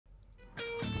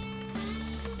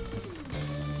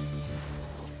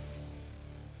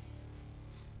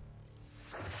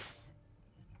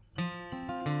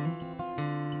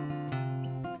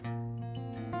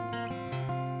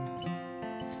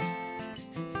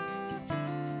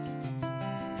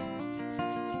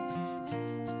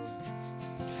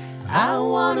I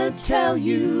wanna tell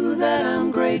you that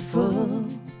I'm grateful.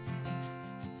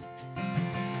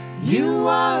 You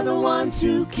are the ones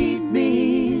who keep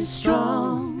me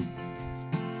strong.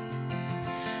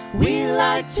 We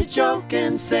like to joke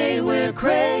and say we're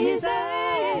crazy.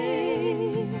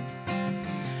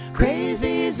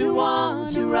 Crazies who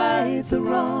want to right the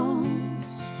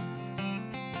wrongs.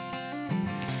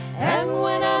 And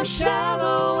when I'm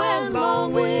shallow and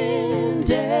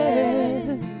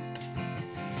long-winded,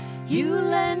 you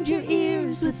lend your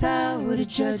ears without a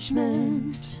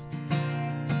judgment.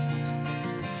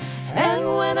 And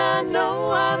when I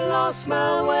know I've lost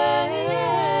my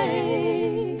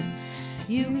way,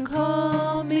 you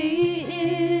call me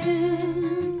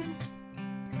in.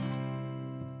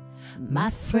 My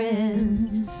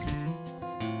friends.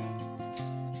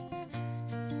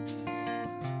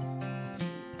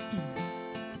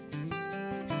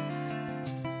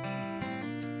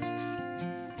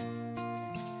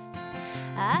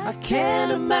 I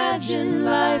can't imagine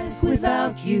life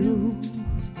without you.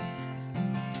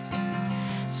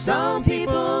 Some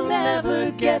people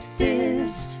never get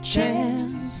this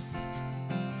chance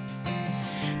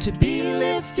to be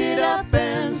lifted up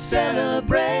and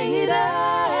celebrated,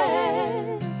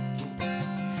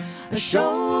 a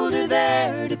shoulder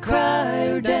there to cry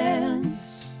or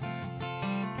dance.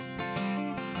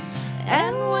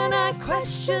 And when I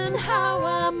question how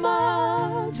I'm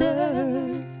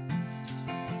mothered,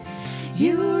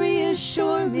 you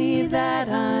reassure me that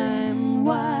I'm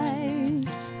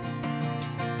wise.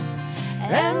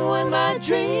 And when my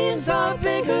dreams are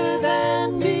bigger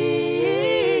than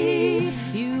me,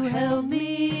 you help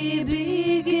me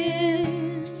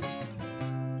begin.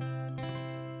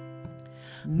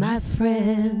 My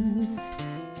friends.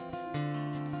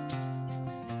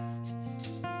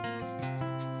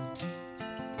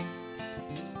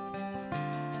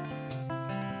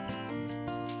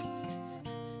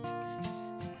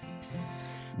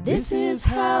 This is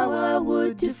how I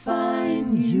would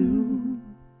define you.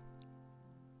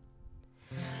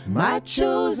 My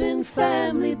chosen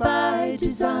family by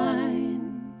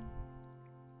design.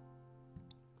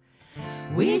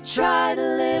 We try to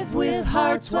live with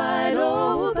hearts wide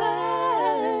open,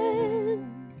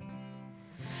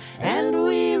 and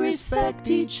we respect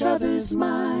each other's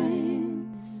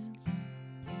minds.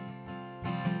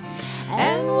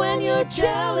 And when you're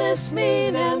jealous,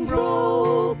 mean, and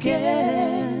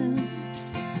broken,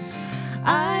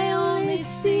 I only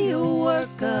see a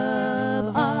work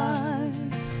of art.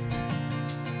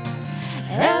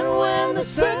 And when the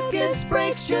circus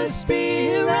breaks your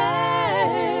spirit,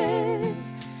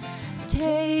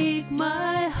 take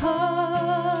my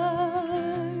heart.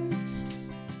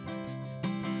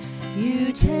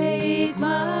 You take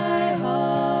my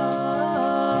heart.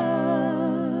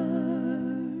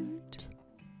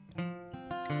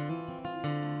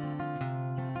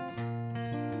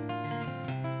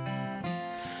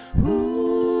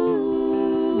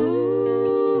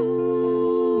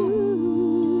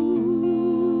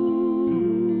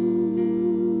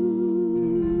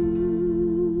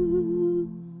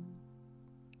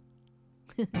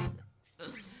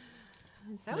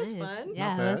 That was fun.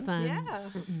 Yeah, that was fun. Yeah.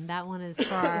 That one is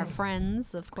for our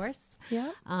friends, of course.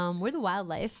 Yeah. We're the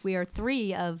Wildlife. We are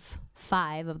 3 of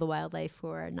 5 of the Wildlife who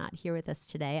are not here with us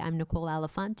today. I'm Nicole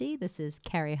Alifanti. This is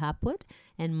Carrie Hopwood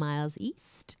and Miles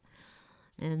East.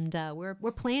 And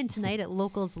we're playing tonight at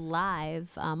Locals Live,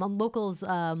 on Locals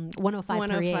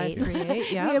 105.38.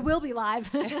 105.38, yeah. It will be live.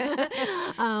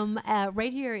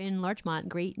 Right here in Larchmont.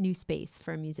 Great new space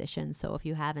for musicians. So if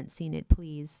you haven't seen it,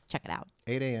 please check it out.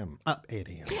 8 a.m. Up 8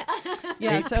 a.m.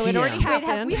 Yeah, 8 so it already p.m.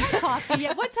 happened. We had coffee.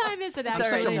 Yeah, what time is it I'm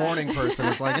actually? such a morning person.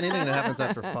 It's like anything that happens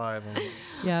after 5.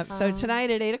 Yeah. So tonight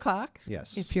at 8 o'clock.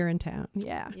 Yes. If you're in town.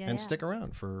 Yeah. And stick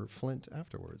around for Flint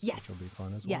afterwards. Yes. Which will be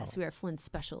fun as well. Yes, we are Flint's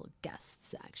special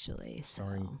guests, actually.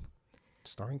 Starring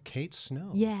Kate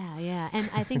Snow. Yeah, yeah. And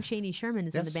I think Shani Sherman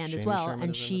is in the Yes, band as Shani well. Sherman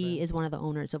And is in the she band. is one of the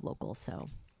owners of Locals. So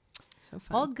fun.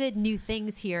 all good new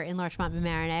things here in Larchmont and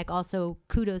Mamaroneck. Also,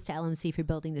 kudos to LMC for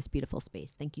building this beautiful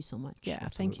space. Thank you so much. Yeah.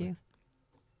 Absolutely. Thank you.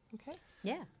 Okay.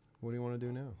 Yeah. What do you want to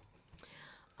do now?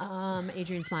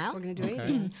 Adrian Smile. We're going to do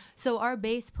Okay. 8. So our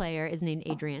bass player is named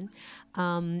Adrian,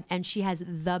 and she has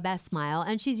the best smile,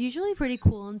 and she's usually pretty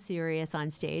cool and serious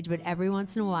on stage, but every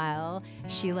once in a while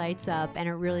she lights up, and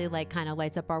it really kind of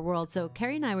lights up our world. So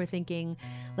Carrie and I were thinking,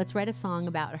 let's write a song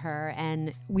about her,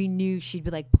 and we knew she'd be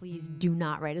like, please do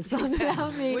not write a song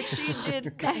about me. Which she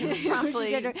did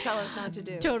promptly tell us not to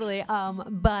do. Totally.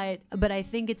 But I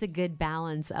think it's a good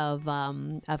balance of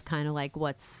kind of like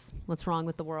what's wrong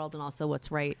with the world and also what's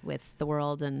right with the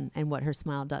world and what her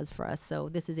smile does for us. So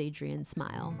this is Adrian's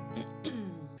Smile.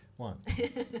 1,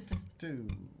 2,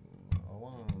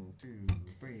 1, 2,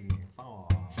 3, 4.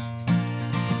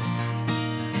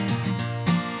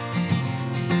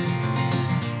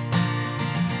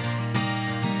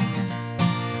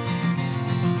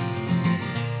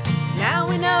 Now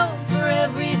we know for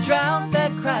every drought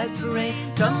that cries for rain,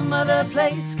 some other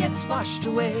place gets washed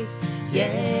away.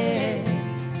 Yeah.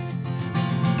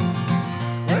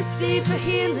 Thirsty for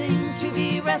healing, to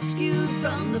be rescued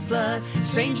from the flood.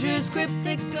 Strangers grip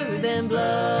thicker than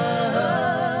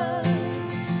blood.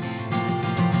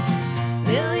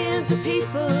 Millions of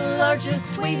people are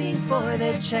just waiting for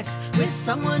their checks, with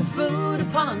someone's boot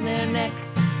upon their neck.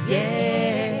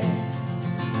 Yeah.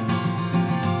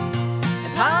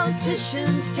 And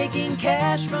politicians taking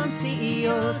cash from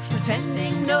CEOs,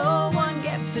 pretending no one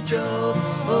gets the joke.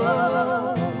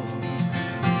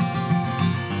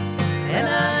 And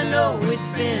I know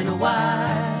it's been a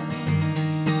while,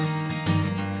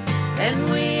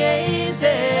 and we ain't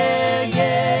there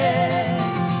yet.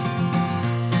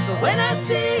 But when I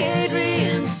see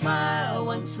Adrian smile,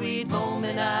 one sweet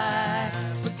moment I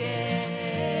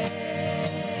forget.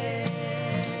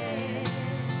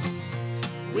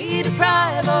 We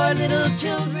deprive our little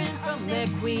children from their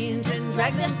queens and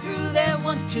drag them through their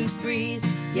 1, 2,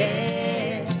 3s.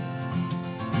 Yeah.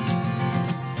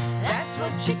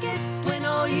 What you get when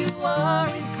all you are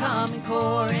is Common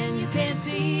Core and you can't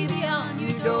see beyond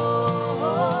your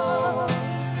door.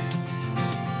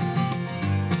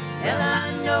 Hell,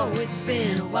 I know it's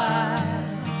been a while,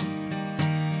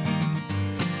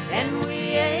 and we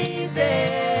ain't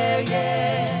there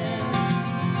yet.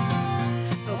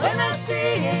 But when I see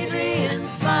Adrian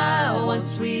smile, one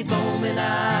sweet moment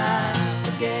I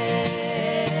forget.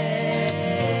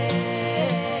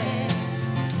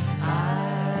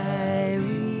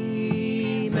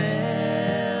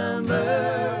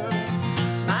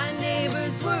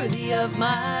 Of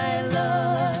my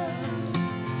love,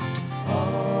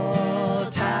 all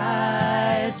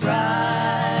tides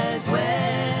rise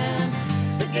when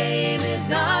the game is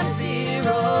not a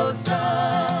zero-sum.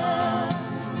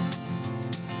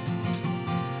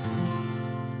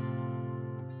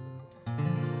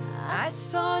 I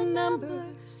saw a number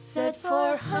set for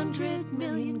 100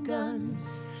 million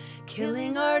guns,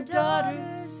 killing our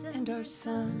daughters and our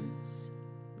sons.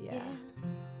 Yeah.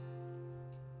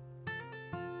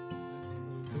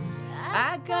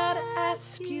 I gotta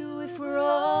ask you, if we're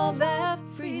all that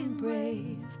free and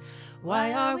brave,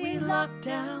 why are we locked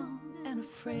down and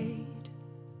afraid?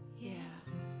 Yeah.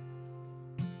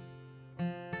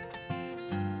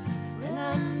 And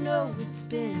I know it's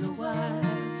been a while,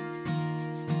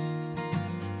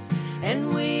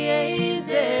 and we ain't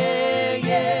there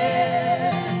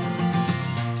yet.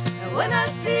 And when I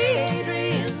see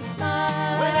Adrian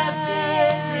smile, when I see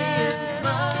Adrian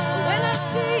smile, when I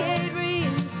see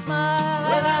Adrian smile,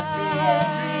 when I see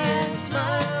Adrian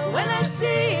smile, when I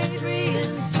see Adrian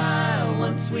smile,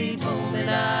 one sweet moment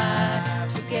I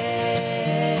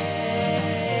forget.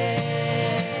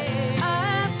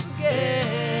 I forget.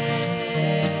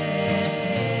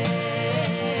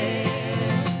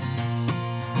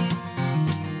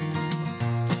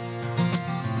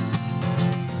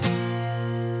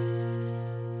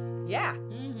 Yeah,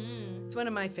 it's one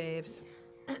of my faves.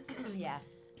 Yeah.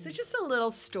 So just a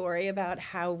little story about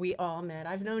how we all met.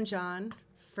 I've known John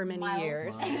for many Miles.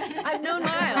 years. I've known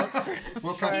Miles for...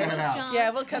 We'll cut that out. John. Yeah,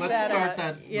 we'll cut Let's that start out.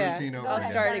 that Yeah, routine over I'll again.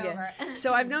 start Start again. over.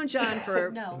 So I've known John for...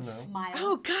 No, Miles.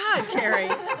 Oh, God, Carrie.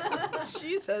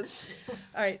 Jesus.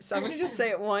 All right, so I'm going to just say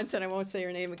it once and I won't say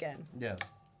your name again. Yeah.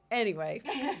 Anyway,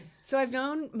 so I've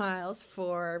known Miles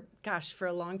for, gosh, for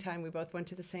a long time. We both went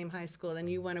to the same high school. Then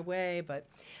you went away, but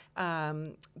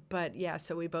yeah,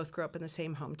 so we both grew up in the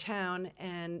same hometown.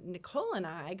 And Nicole and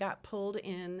I got pulled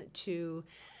into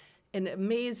an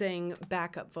amazing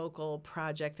backup vocal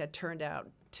project that turned out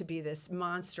to be this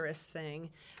monstrous thing.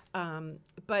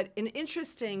 But an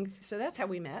interesting, so that's how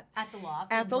we met. At the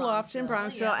Loft. At the Loft in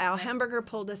Bronxville. Bronxville. Yeah. Al Hemberger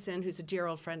pulled us in, who's a dear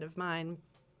old friend of mine.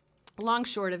 Long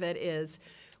short of it is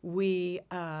we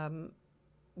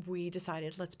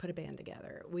decided, let's put a band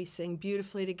together. We sing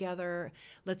beautifully together.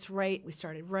 Let's write. We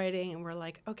started writing, and we're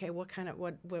like, okay, what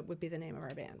would be the name of our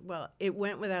band? Well, it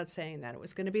went without saying that it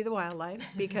was going to be The Wildlife,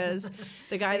 because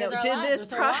the guy Because that our did lives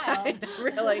this are so project,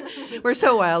 really, we're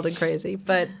so wild and crazy.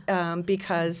 But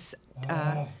because.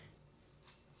 You're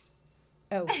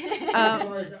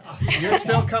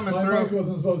still coming My mic through.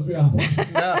 wasn't supposed to be on.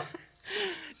 Yeah.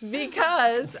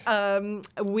 Because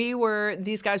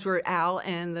these guys were, Al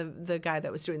and the guy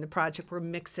that was doing the project were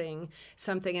mixing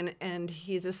something, and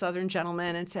he's a Southern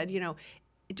gentleman and said,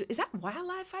 is that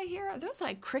wildlife I hear? Are those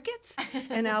like crickets?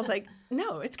 And I was like,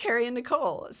 no, it's Carrie and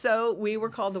Nicole. So we were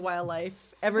called the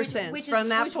Wildlife ever since. From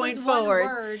that point forward.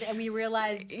 One word, and we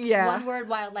realized Yeah. one word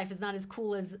wildlife is not as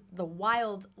cool as the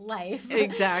wildlife.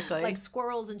 Exactly. Like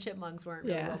squirrels and chipmunks weren't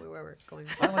really what we were going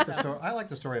I for. like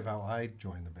the story of how I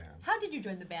joined the band. How did you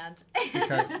join the band?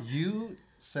 Because you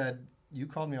said, you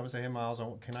called me up and said, hey, Miles,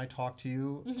 can I talk to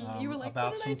you, You were like,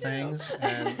 about "What some did I do?" things?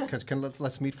 And because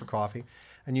let's meet for coffee.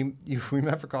 And we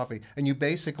met for coffee. And you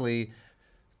basically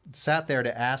sat there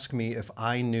to ask me if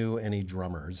I knew any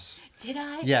drummers. Did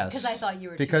I? Yes. Because I thought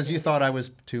you were Because too you busy. thought I was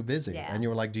too busy. Yeah. And you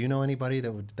were like, do you know anybody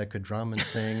that could drum and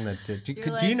sing?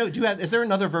 You're Is there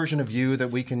another version of you that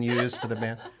we can use for the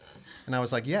band? And I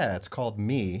was like, yeah, it's called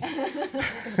me.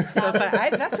 So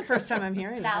that's the first time I'm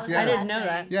hearing That that. was I the didn't last know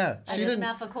that. thing. Yeah, I she took didn't. him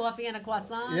out for coffee and a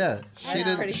croissant. Yeah, she That's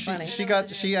didn't. pretty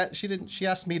funny. She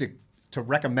asked me to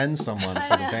recommend someone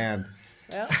for the band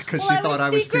because Well, she I thought I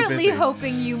was was too secretly busy.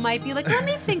 hoping you might be like, let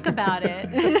me think about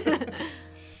it.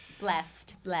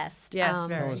 Blessed. Yes, I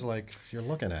very. was like, you're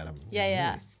looking at him.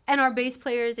 Yeah. And our bass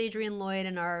player is Adrian Lloyd,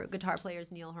 and our guitar player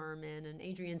is Neil Herman, and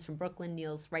Adrian's from Brooklyn.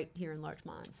 Neil's right here in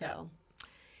Larchmont. So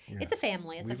it's a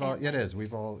family. It's We've a all, family. it is.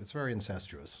 It's very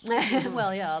incestuous.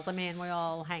 Well, yes. I mean, we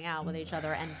all hang out with each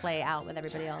other and play out with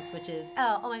everybody else, which is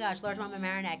oh my gosh, Larchmont and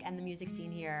Mamaroneck and the music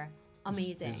scene here,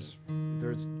 amazing.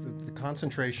 There's the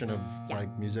concentration of like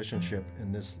musicianship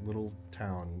in this little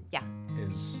town Yeah.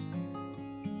 is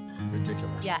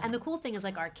ridiculous. Yeah, and the cool thing is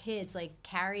like our kids, like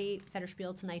Carrie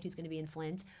Federspiel tonight, who's going to be in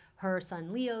Flint. Her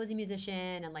son Leo is a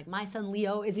musician, and like my son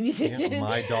Leo is a musician. Yeah,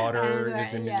 my daughter And,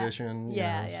 is a musician. you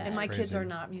Yeah, know, so yeah. And it's my kids crazy. are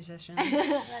not musicians.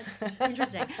 That's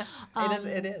interesting.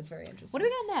 It is very interesting. What do we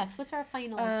got next? What's our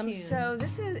final tune? So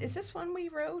this is this one we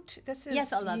wrote? This is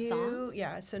Yes, a love song.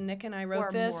 Yeah. So Nick and I wrote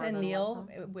Or this, more and than a Neil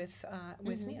love with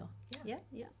Neil. Yeah.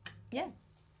 Yeah.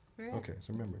 All right. Okay,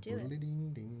 so remember. Let's do it.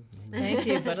 Ding, ding. Thank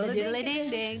you. Diddly ding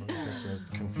ding.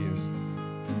 Get confused.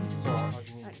 So I'll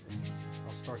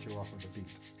start you off with a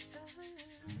beat.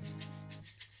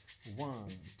 1,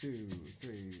 2,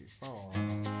 3, 4.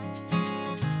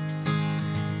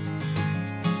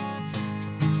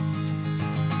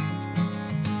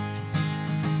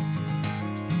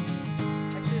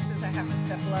 Actually, this is a half a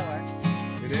step lower.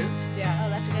 It is? Yeah. Oh,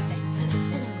 that's a good thing.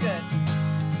 It's good.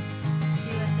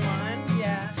 Cue us in. One.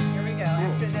 Yeah. Here we go.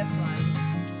 After this one.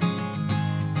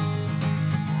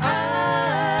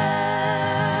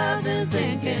 I've been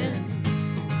thinking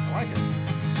I like it.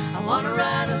 I wanna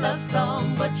write a love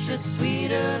song, but you're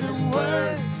sweeter than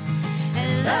words.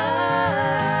 And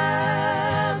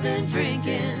I've been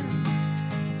drinking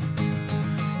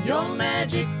your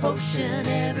magic potion,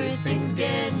 everything's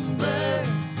getting blurred.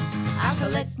 I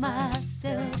collect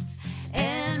myself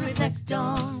and reflect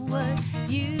on what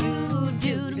you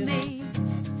do to me.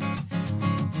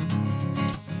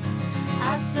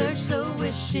 I search the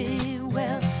wishing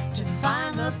well to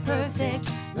find the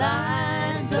perfect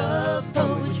lines of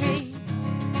poetry.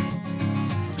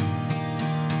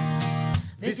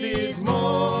 This is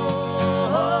more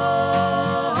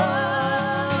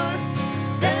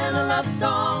than a love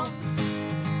song,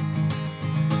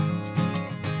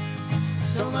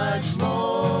 so much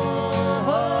more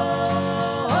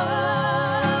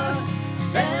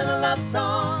than a love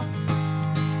song.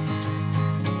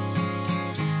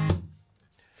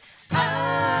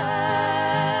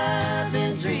 I've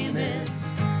been dreaming.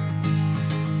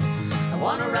 I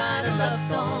wanna write a love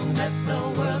song that the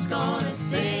world's gonna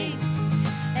sing.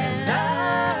 And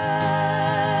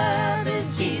I've been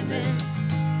scheming.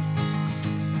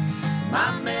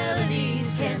 My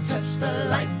melodies can't touch the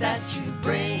light that you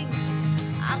bring.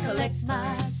 I collect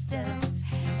myself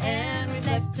and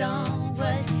reflect on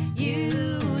what you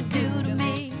do to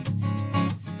me.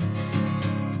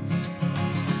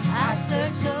 I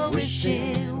search the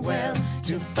wishing well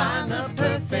to find the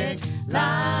perfect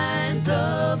lines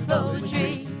of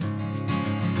poetry.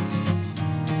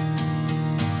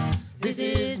 This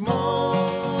is more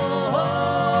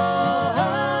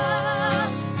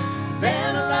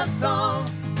than a love song,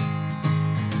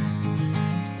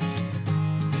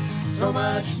 so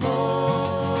much more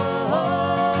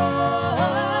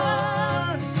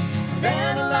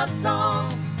than a love song.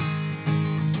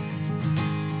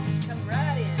 Come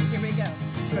right in. Here we go.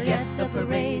 Forget the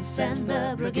parade, send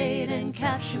the brigade and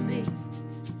capture me.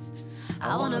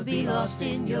 I wanna be lost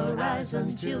in your eyes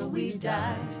until we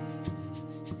die.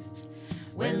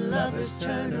 When lovers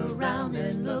turn around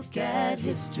and look at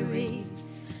history,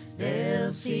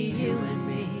 they'll see you and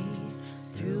me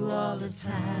through all of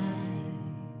time.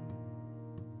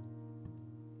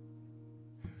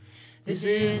 This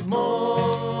is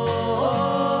more,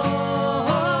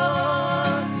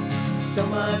 so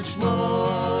much much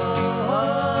more.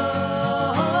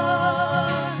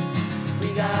 We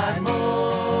got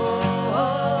more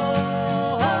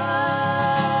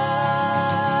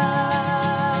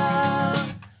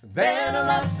than a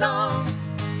love song.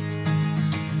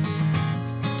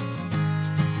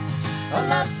 A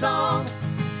love song.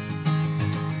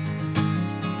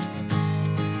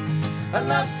 A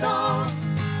love song.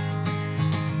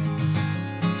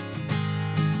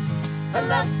 A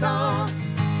love song.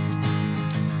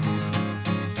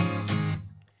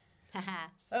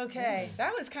 Okay,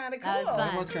 that was kind of cool. That was fun.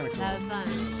 That was kinda cool. That was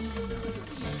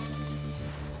fun.